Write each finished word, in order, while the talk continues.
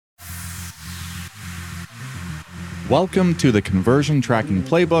Welcome to the Conversion Tracking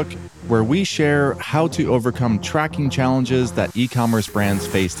Playbook, where we share how to overcome tracking challenges that e-commerce brands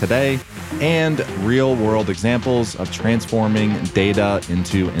face today and real-world examples of transforming data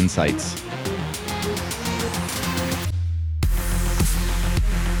into insights.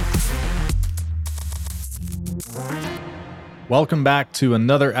 Welcome back to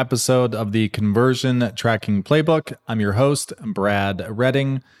another episode of the Conversion Tracking Playbook. I'm your host, Brad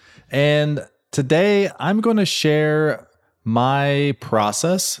Redding, and today I'm going to share my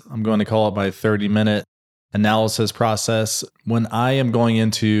process. I'm going to call it my 30-minute analysis process when I am going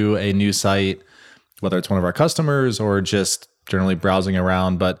into a new site, whether it's one of our customers or just generally browsing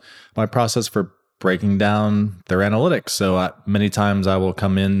around, but my process for breaking down their analytics. So many times I will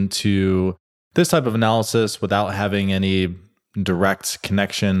come into this type of analysis without having any direct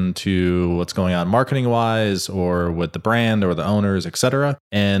connection to what's going on marketing wise or with the brand or the owners, etc.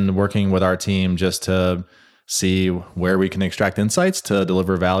 And working with our team just to see where we can extract insights to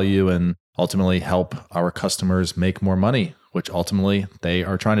deliver value and ultimately help our customers make more money, which ultimately they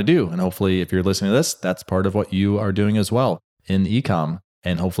are trying to do. And hopefully if you're listening to this, that's part of what you are doing as well in e-com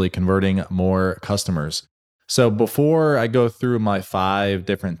and hopefully converting more customers. So before I go through my 5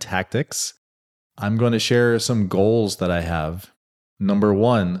 different tactics, I'm going to share some goals that I have. Number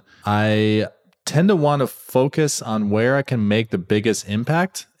 1, I tend to want to focus on where I can make the biggest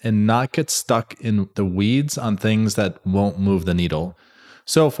impact and not get stuck in the weeds on things that won't move the needle.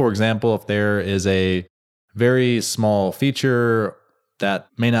 So for example, if there is a very small feature that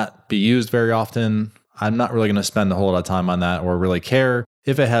may not be used very often, I'm not really going to spend a whole lot of time on that or really care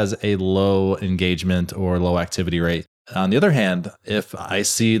if it has a low engagement or low activity rate. On the other hand, if I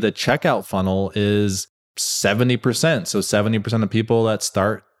see the checkout funnel is 70%, so 70% of people that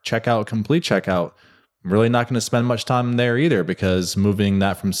start checkout, complete checkout, I'm really not going to spend much time there either, because moving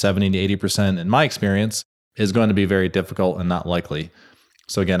that from 70 to 80% in my experience is going to be very difficult and not likely.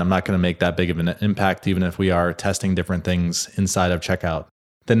 So again, I'm not going to make that big of an impact, even if we are testing different things inside of checkout.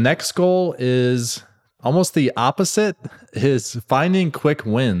 The next goal is almost the opposite, is finding quick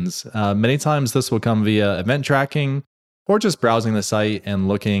wins. Many times this will come via event tracking, or just browsing the site and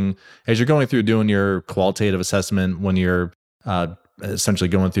looking as you're going through doing your qualitative assessment. When you're essentially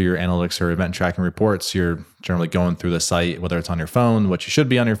going through your analytics or event tracking reports, you're generally going through the site, whether it's on your phone, which you should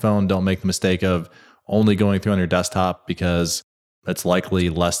be on your phone. Don't make the mistake of only going through on your desktop, because it's likely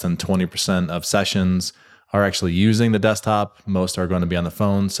less than 20% of sessions are actually using the desktop. Most are going to be on the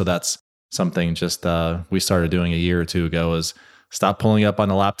phone. So that's something just we started doing a year or 2 ago, is stop pulling up on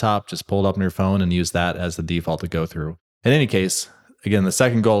the laptop, just pull it up on your phone and use that as the default to go through. In any case, again, the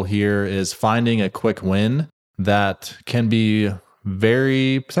second goal here is finding a quick win that can be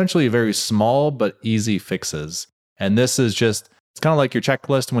potentially very small, but easy fixes. And this is just, it's kind of like your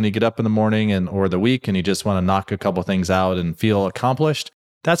checklist when you get up in the morning or the week and you just want to knock a couple things out and feel accomplished.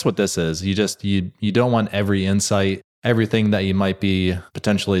 That's what this is. You don't want every insight, everything that you might be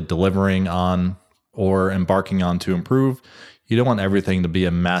potentially delivering on or embarking on to improve. You don't want everything to be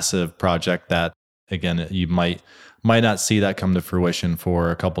a massive project that, again, you might not see that come to fruition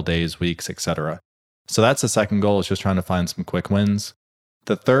for a couple days, weeks, etc. So that's the second goal, is just trying to find some quick wins.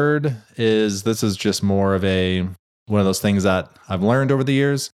 The third is, this is just more of one of those things that I've learned over the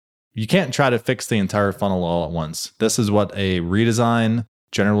years. You can't try to fix the entire funnel all at once. This is what a redesign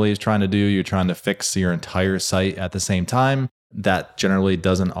generally is trying to do. You're trying to fix your entire site at the same time. That generally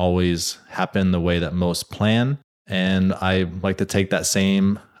doesn't always happen the way that most plan. And I like to take that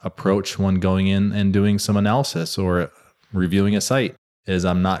same approach when going in and doing some analysis or reviewing a site, is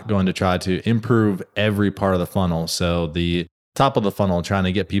I'm not going to try to improve every part of the funnel. So the top of the funnel, trying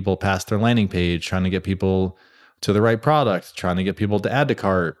to get people past their landing page, trying to get people to the right product, trying to get people to add to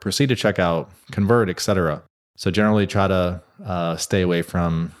cart, proceed to checkout, convert, etc. So generally try to stay away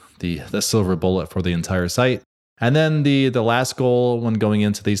from the silver bullet for the entire site. And then the last goal when going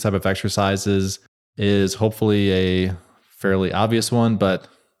into these type of exercises is hopefully a fairly obvious one, but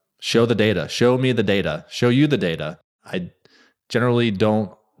show the data. Show me the data. Show you the data. I generally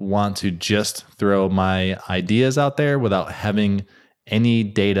don't want to just throw my ideas out there without having any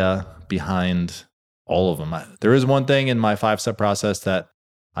data behind all of them. There is one thing in my 5-step process that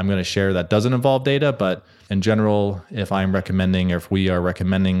I'm going to share that doesn't involve data, but in general, if I'm recommending or if we are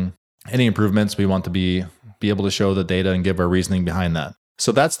recommending any improvements, we want to be able to show the data and give our reasoning behind that.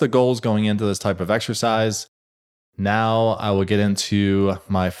 So that's the goals going into this type of exercise. Now I will get into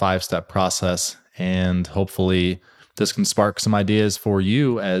my 5-step process, and hopefully this can spark some ideas for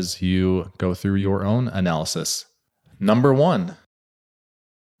you as you go through your own analysis. Number 1,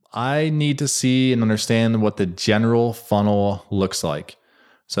 I need to see and understand what the general funnel looks like.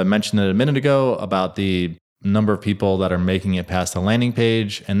 So I mentioned it a minute ago about the number of people that are making it past the landing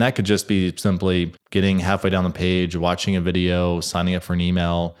page. And that could just be simply getting halfway down the page, watching a video, signing up for an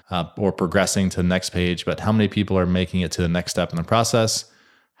email, or progressing to the next page. But how many people are making it to the next step in the process?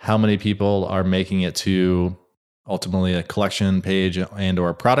 How many people are making it to ultimately a collection page and or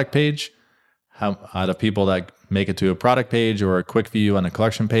a product page? How out of people that make it to a product page or a quick view on a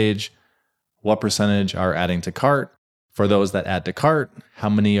collection page, what percentage are adding to cart? For those that add to cart, how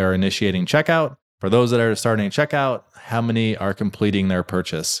many are initiating checkout? For those that are starting checkout, how many are completing their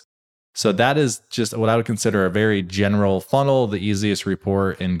purchase? So that is just what I would consider a very general funnel, the easiest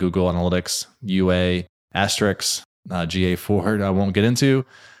report in Google Analytics, UA, asterisk, GA4, I won't get into.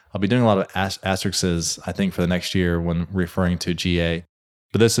 I'll be doing a lot of asterisks, I think, for the next year when referring to GA.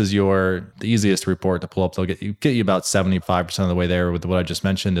 But this is the easiest report to pull up. They'll get you about 75% of the way there with what I just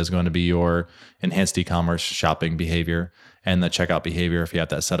mentioned is going to be your enhanced e-commerce shopping behavior and the checkout behavior if you have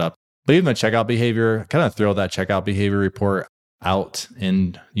that set up. But even the checkout behavior, kind of throw that checkout behavior report out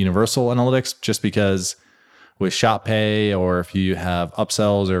in Universal Analytics just because with Shop Pay or if you have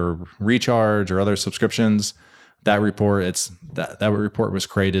upsells or recharge or other subscriptions, that report was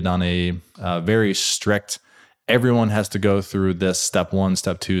created on a very strict, everyone has to go through this step 1,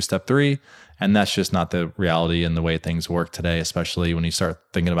 step 2, step 3. And that's just not the reality and the way things work today, especially when you start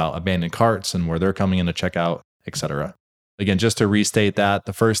thinking about abandoned carts and where they're coming into checkout, etc. Again, just to restate that,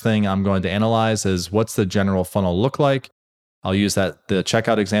 the first thing I'm going to analyze is what's the general funnel look like? I'll use the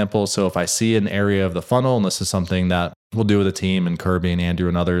checkout example. So if I see an area of the funnel, and this is something that we'll do with the team and Kirby and Andrew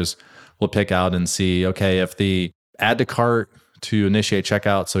and others, we'll pick out and see, okay, if the add to cart to initiate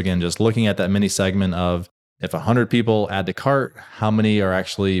checkout. So again, just looking at that mini segment of if 100 people add to cart, how many are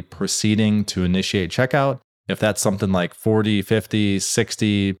actually proceeding to initiate checkout? If that's something like 40, 50,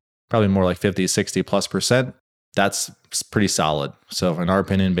 60, probably more like 50, 60 plus percent, that's pretty solid. So in our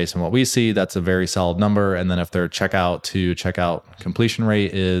opinion, based on what we see, that's a very solid number. And then if their checkout to checkout completion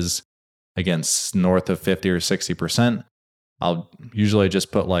rate is, again, north of 50 or 60%, I'll usually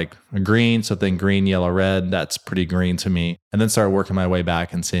just put like a green, so think green, yellow, red. That's pretty green to me. And then start working my way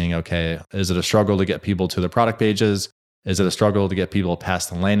back and seeing, okay, is it a struggle to get people to the product pages? Is it a struggle to get people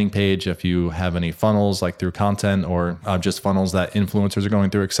past the landing page if you have any funnels like through content or just funnels that influencers are going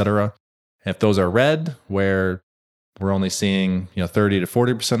through, et cetera? If those are red, where we're only seeing 30 to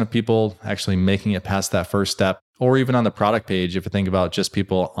 40% of people actually making it past that first step, or even on the product page, if you think about just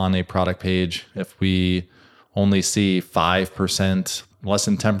people on a product page, if we only see 5%, less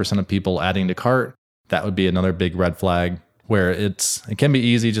than 10% of people adding to cart, that would be another big red flag where it can be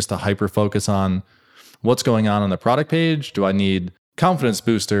easy just to hyper focus on what's going on the product page. Do I need confidence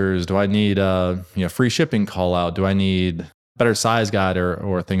boosters? Do I need free shipping call out? Do I need better size guide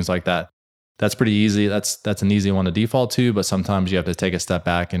or things like that? That's pretty easy. That's an easy one to default to, but sometimes you have to take a step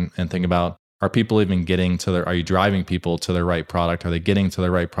back and think about, are people even getting to are you driving people to the right product? Are they getting to the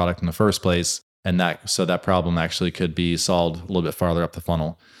right product in the first place? And that problem actually could be solved a little bit farther up the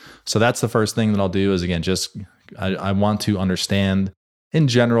funnel. So that's the first thing that I'll do is, again, just I want to understand in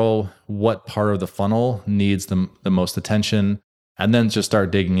general what part of the funnel needs the most attention, and then just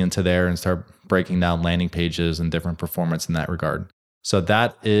start digging into there and start breaking down landing pages and different performance in that regard. So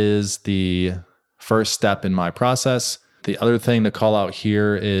that is the first step in my process. The other thing to call out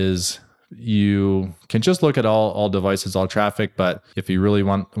here is you can just look at all devices, all traffic, but if you really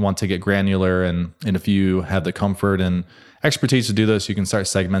want to get granular and if you have the comfort and expertise to do this, you can start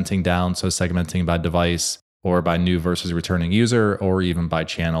segmenting down. So segmenting by device or by new versus returning user or even by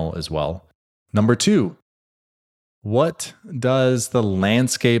channel as well. Number 2, what does the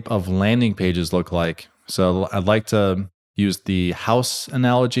landscape of landing pages look like? So I'd like to use the house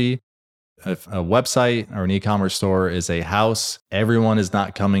analogy. If a website or an e-commerce store is a house, everyone is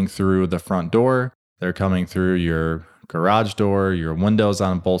not coming through the front door. They're coming through your garage door, your windows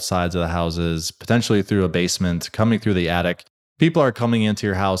on both sides of the houses, potentially through a basement, coming through the attic. People are coming into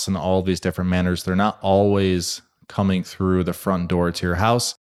your house in all these different manners. They're not always coming through the front door to your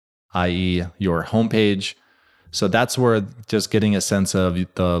house, i.e. your homepage. So that's where just getting a sense of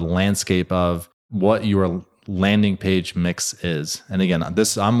the landscape of what your landing page mix is. And again,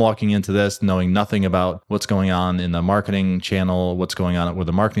 I'm walking into this knowing nothing about what's going on in the marketing channel, what's going on with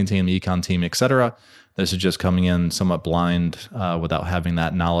the marketing team, the econ team, etc. This is just coming in somewhat blind without having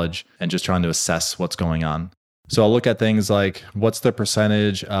that knowledge and just trying to assess what's going on. So I'll look at things like what's the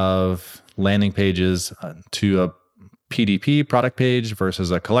percentage of landing pages to a PDP product page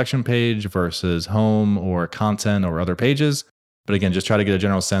versus a collection page versus home or content or other pages. But again, just try to get a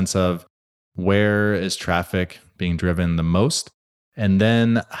general sense of where is traffic being driven the most? And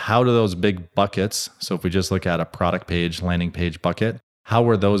then how do those big buckets, so if we just look at a product page, landing page bucket, how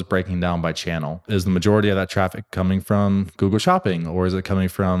are those breaking down by channel? Is the majority of that traffic coming from Google Shopping, or is it coming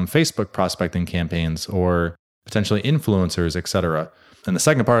from Facebook prospecting campaigns or potentially influencers, et cetera? And the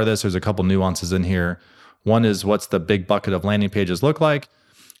second part of this, there's a couple nuances in here. One is, what's the big bucket of landing pages look like?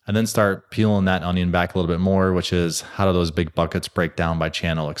 And then start peeling that onion back a little bit more, which is, how do those big buckets break down by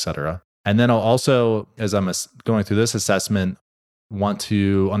channel, et cetera? And then I'll also, as I'm going through this assessment, want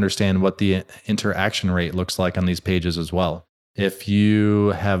to understand what the interaction rate looks like on these pages as well. If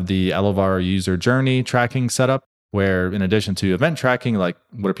you have the Elevar user journey tracking set up, where in addition to event tracking, like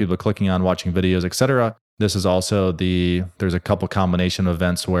what are people clicking on, watching videos, et cetera, this is also there's a couple combination of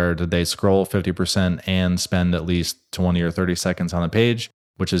events where did they scroll 50% and spend at least 20 or 30 seconds on the page,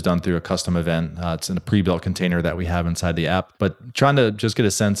 which is done through a custom event. It's in a pre-built container that we have inside the app. But trying to just get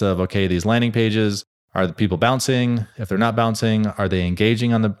a sense of, okay, these landing pages, are the people bouncing? If they're not bouncing, are they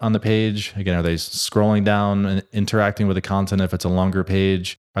engaging on the page? Again, are they scrolling down and interacting with the content if it's a longer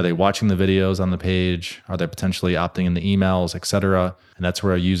page? Are they watching the videos on the page? Are they potentially opting in the emails, et cetera? And that's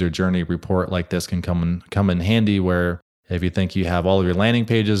where a user journey report like this can come in handy, where if you think you have all of your landing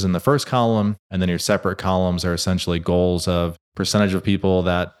pages in the first column, and then your separate columns are essentially goals of percentage of people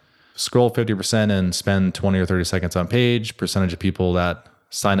that scroll 50% and spend 20 or 30 seconds on page, percentage of people that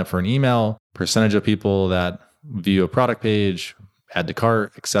sign up for an email, percentage of people that view a product page, add to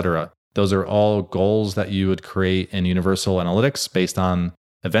cart, et cetera. Those are all goals that you would create in Universal Analytics based on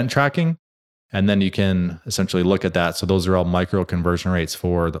event tracking. And then you can essentially look at that. So those are all micro conversion rates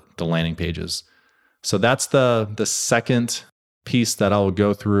for the landing pages. So that's the second piece that I'll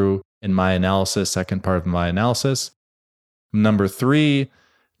go through in my analysis, second part of my analysis. Number 3,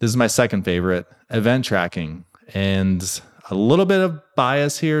 this is my second favorite, event tracking. And a little bit of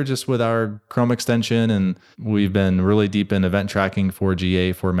bias here just with our Chrome extension. And we've been really deep in event tracking for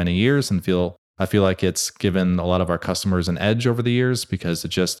GA for many years, and I feel like it's given a lot of our customers an edge over the years, because it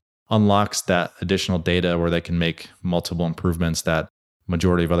just unlocks that additional data where they can make multiple improvements that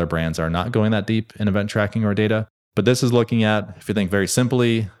majority of other brands are not going that deep in event tracking or data. But this is looking at, if you think very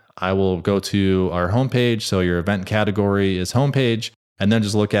simply, I will go to our homepage. So your event category is homepage, and then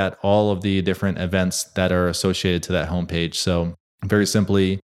just look at all of the different events that are associated to that homepage. So very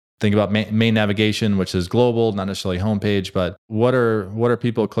simply, think about main navigation, which is global, not necessarily homepage, but what are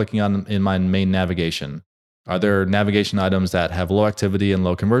people clicking on in my main navigation? Are there navigation items that have low activity and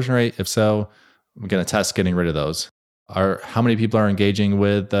low conversion rate? If so, I'm going to test getting rid of those. How many people are engaging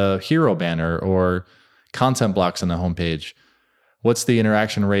with the hero banner or content blocks on the homepage? What's the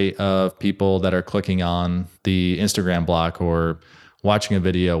interaction rate of people that are clicking on the Instagram block or watching a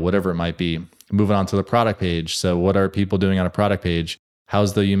video, whatever it might be? Moving on to the product page. So what are people doing on a product page?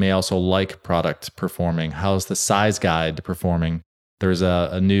 How's the you may also like product performing? How's the size guide performing? There's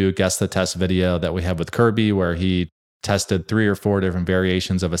a new guess the test video that we have with Kirby where he tested 3 or 4 different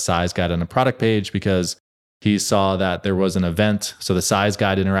variations of a size guide on a product page, because he saw that there was an event. So the size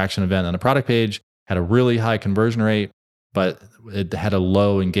guide interaction event on a product page had a really high conversion rate, but it had a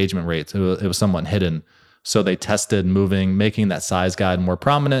low engagement rate. It was somewhat hidden. So they tested making that size guide more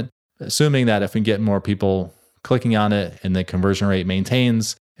prominent, assuming that if we get more people clicking on it and the conversion rate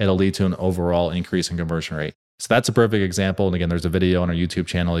maintains, it'll lead to an overall increase in conversion rate. So that's a perfect example. And again, there's a video on our YouTube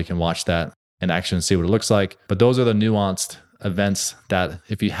channel. You can watch that in action and see what it looks like. But those are the nuanced events that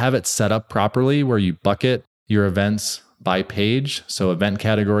if you have it set up properly, where you bucket your events by page. So event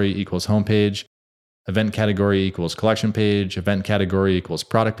category equals homepage, event category equals collection page, event category equals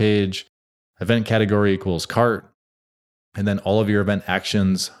product page, event category equals cart. And then all of your event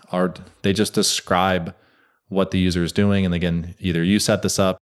actions they just describe what the user is doing. And again, either you set this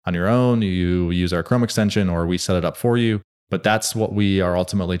up on your own, you use our Chrome extension, or we set it up for you. But that's what we are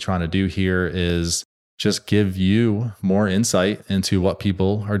ultimately trying to do here, is just give you more insight into what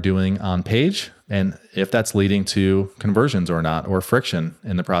people are doing on page and if that's leading to conversions or not, or friction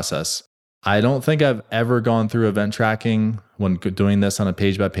in the process. I don't think I've ever gone through event tracking when doing this on a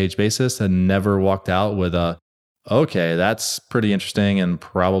page-by-page basis and never walked out with okay, that's pretty interesting and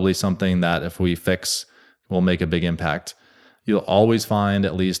probably something that if we fix will make a big impact. You'll always find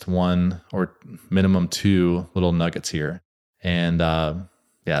at least 1 or minimum 2 little nuggets here. And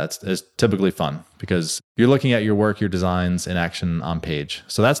it's typically fun because you're looking at your work, your designs in action on page.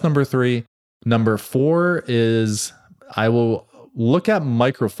 So that's number 3. Number 4 is I will look at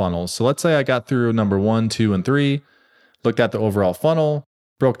micro funnels. So let's say I got through number 1, 2, and 3, looked at the overall funnel,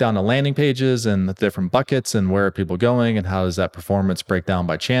 broke down the landing pages and the different buckets and where are people going and how does that performance break down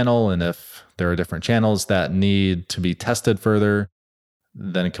by channel. And if there are different channels that need to be tested further,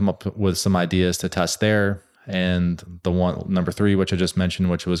 then come up with some ideas to test there. And the one, number 3, which I just mentioned,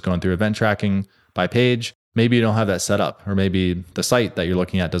 which was going through event tracking by page, maybe you don't have that set up, or maybe the site that you're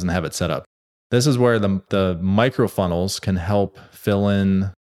looking at doesn't have it set up. This is where the micro funnels can help fill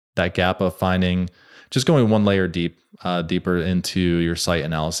in that gap of finding, just going one layer deeper into your site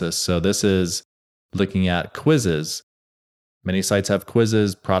analysis. So this is looking at quizzes. Many sites have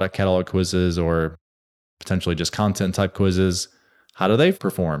quizzes, product catalog quizzes, or potentially just content type quizzes. How do they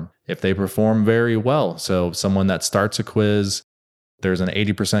perform? If they perform very well, so someone that starts a quiz, there's an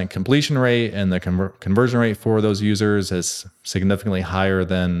 80% completion rate, and the conversion rate for those users is significantly higher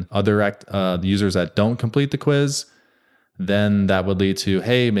than other users that don't complete the quiz, then that would lead to,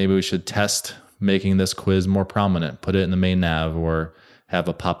 hey, maybe we should test making this quiz more prominent, put it in the main nav, or have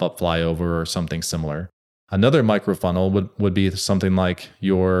a pop-up flyover or something similar. Another microfunnel would be something like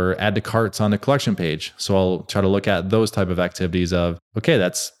your add to carts on a collection page. So I'll try to look at those type of activities of, okay,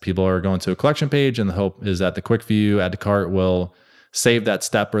 that's people are going to a collection page, and the hope is that the quick view add to cart will save that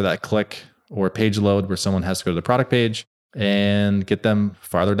step or that click or page load where someone has to go to the product page and get them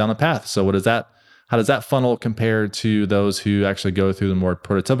farther down the path. So how does that funnel compare to those who actually go through the more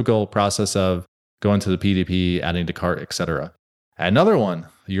prototypical process of going to the PDP, adding to cart, etc.? Another one,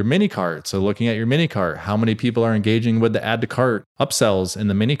 your mini cart. So looking at your mini cart, how many people are engaging with the add to cart upsells in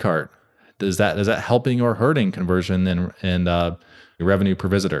the mini cart? Is that helping or hurting conversion and revenue per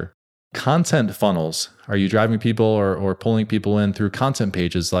visitor? Content funnels. Are you driving people or pulling people in through content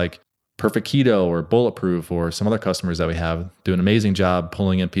pages like Perfect Keto or Bulletproof, or some other customers that we have do an amazing job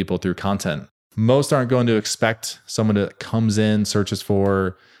pulling in people through content? Most aren't going to expect someone that comes in, searches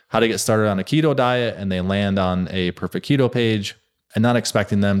for how to get started on a keto diet, and they land on a Perfect Keto page, and not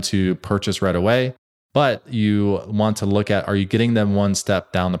expecting them to purchase right away. But you want to look at, are you getting them one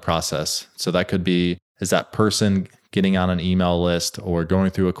step down the process? So that could be, is that person getting on an email list or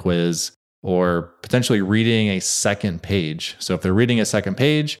going through a quiz or potentially reading a second page? So if they're reading a second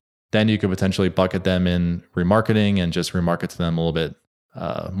page, then you could potentially bucket them in remarketing and just remarket to them a little bit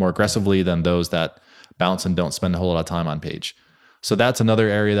more aggressively than those that bounce and don't spend a whole lot of time on page. So that's another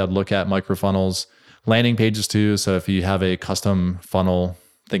area that I'd look at microfunnels. Landing pages too. So if you have a custom funnel,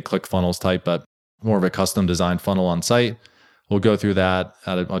 think ClickFunnels type, but more of a custom designed funnel on site, we'll go through that.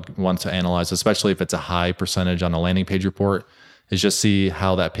 I'd want to analyze, especially if it's a high percentage on a landing page report, is just see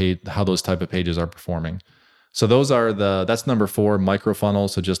how those type of pages are performing. So that's number 4, microfunnels.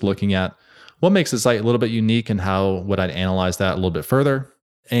 So just looking at what makes the site a little bit unique and how would I analyze that a little bit further.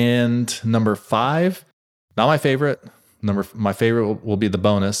 And number 5, not my favorite. My favorite will be the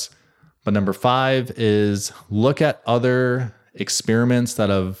bonus. But number 5 is look at other experiments that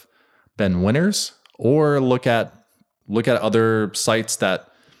have been winners, or look at other sites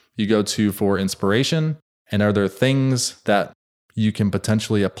that you go to for inspiration, and are there things that you can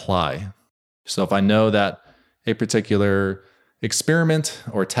potentially apply? So if I know that a particular experiment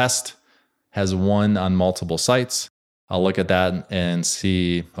or test has won on multiple sites, I'll look at that and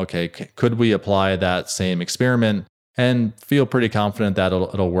see, okay, could we apply that same experiment and feel pretty confident that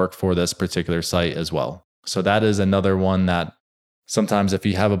it'll work for this particular site as well. So that is another one that sometimes if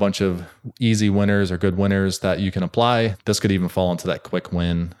you have a bunch of easy winners or good winners that you can apply, this could even fall into that quick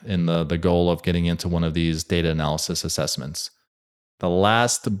win in the goal of getting into one of these data analysis assessments. The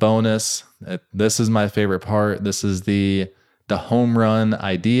last bonus, this is my favorite part. This is the home run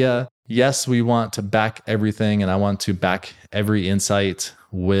idea. Yes, we want to back everything, and I want to back every insight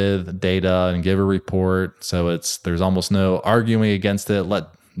with data and give a report. So there's almost no arguing against it.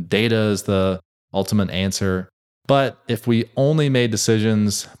 Data is the ultimate answer. But if we only made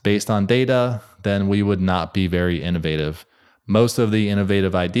decisions based on data, then we would not be very innovative. Most of the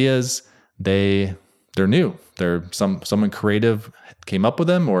innovative ideas, they're new. They're someone creative came up with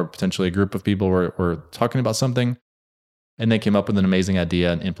them, or potentially a group of people were talking about something, and they came up with an amazing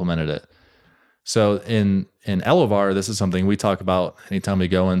idea and implemented it. So in Elevar, this is something we talk about anytime we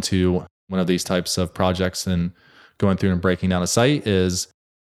go into one of these types of projects and going through and breaking down a site, is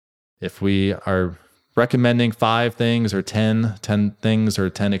if we are recommending 5 things or 10 things or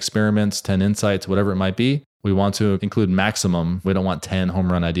 10 experiments, 10 insights, whatever it might be, we want to include maximum. We don't want 10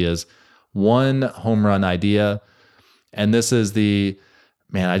 home run ideas. 1 home run idea. And this is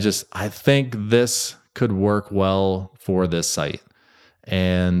I think this could work well for this site.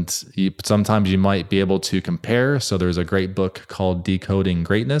 And sometimes you might be able to compare. So there's a great book called Decoding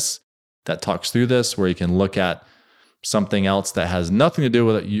Greatness that talks through this, where you can look at something else that has nothing to do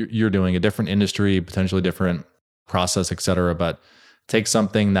with what you're doing, a different industry, potentially different process, et cetera, but take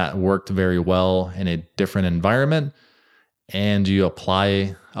something that worked very well in a different environment, and you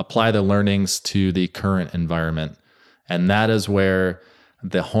apply the learnings to the current environment. And that is where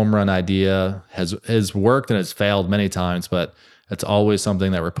the home run idea has worked and has failed many times, but it's always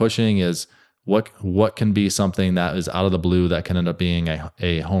something that we're pushing is what can be something that is out of the blue that can end up being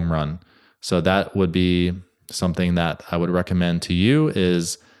a home run. So that would be something that I would recommend to you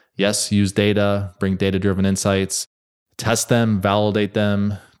is, yes, use data, bring data-driven insights, test them, validate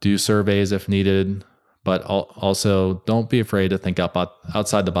them, do surveys if needed, but also don't be afraid to think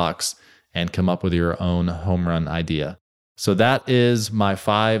outside the box and come up with your own home run idea. So that is my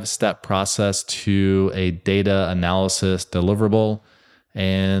 5-step process to a data analysis deliverable.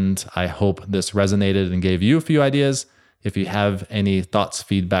 And I hope this resonated and gave you a few ideas. If you have any thoughts,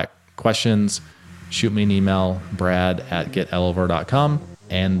 feedback, questions, shoot me an email, brad@getelevar.com.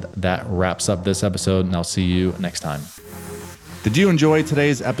 And that wraps up this episode, and I'll see you next time. Did you enjoy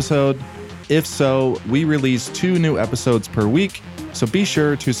today's episode? If so, we release 2 new episodes per week, so be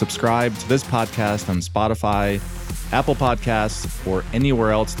sure to subscribe to this podcast on Spotify, Apple Podcasts, or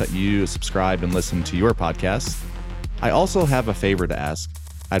anywhere else that you subscribe and listen to your podcasts. I also have a favor to ask.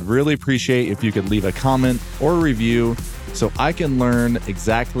 I'd really appreciate if you could leave a comment or a review so I can learn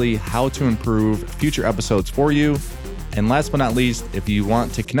exactly how to improve future episodes for you. And last but not least, if you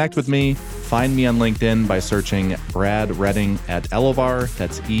want to connect with me, find me on LinkedIn by searching Brad Redding at Elevar.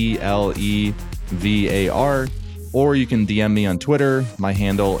 That's ELEVAR. Or you can DM me on Twitter. My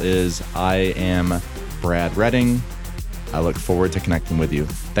handle is I am Brad Redding. I look forward to connecting with you.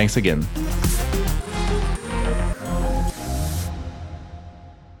 Thanks again.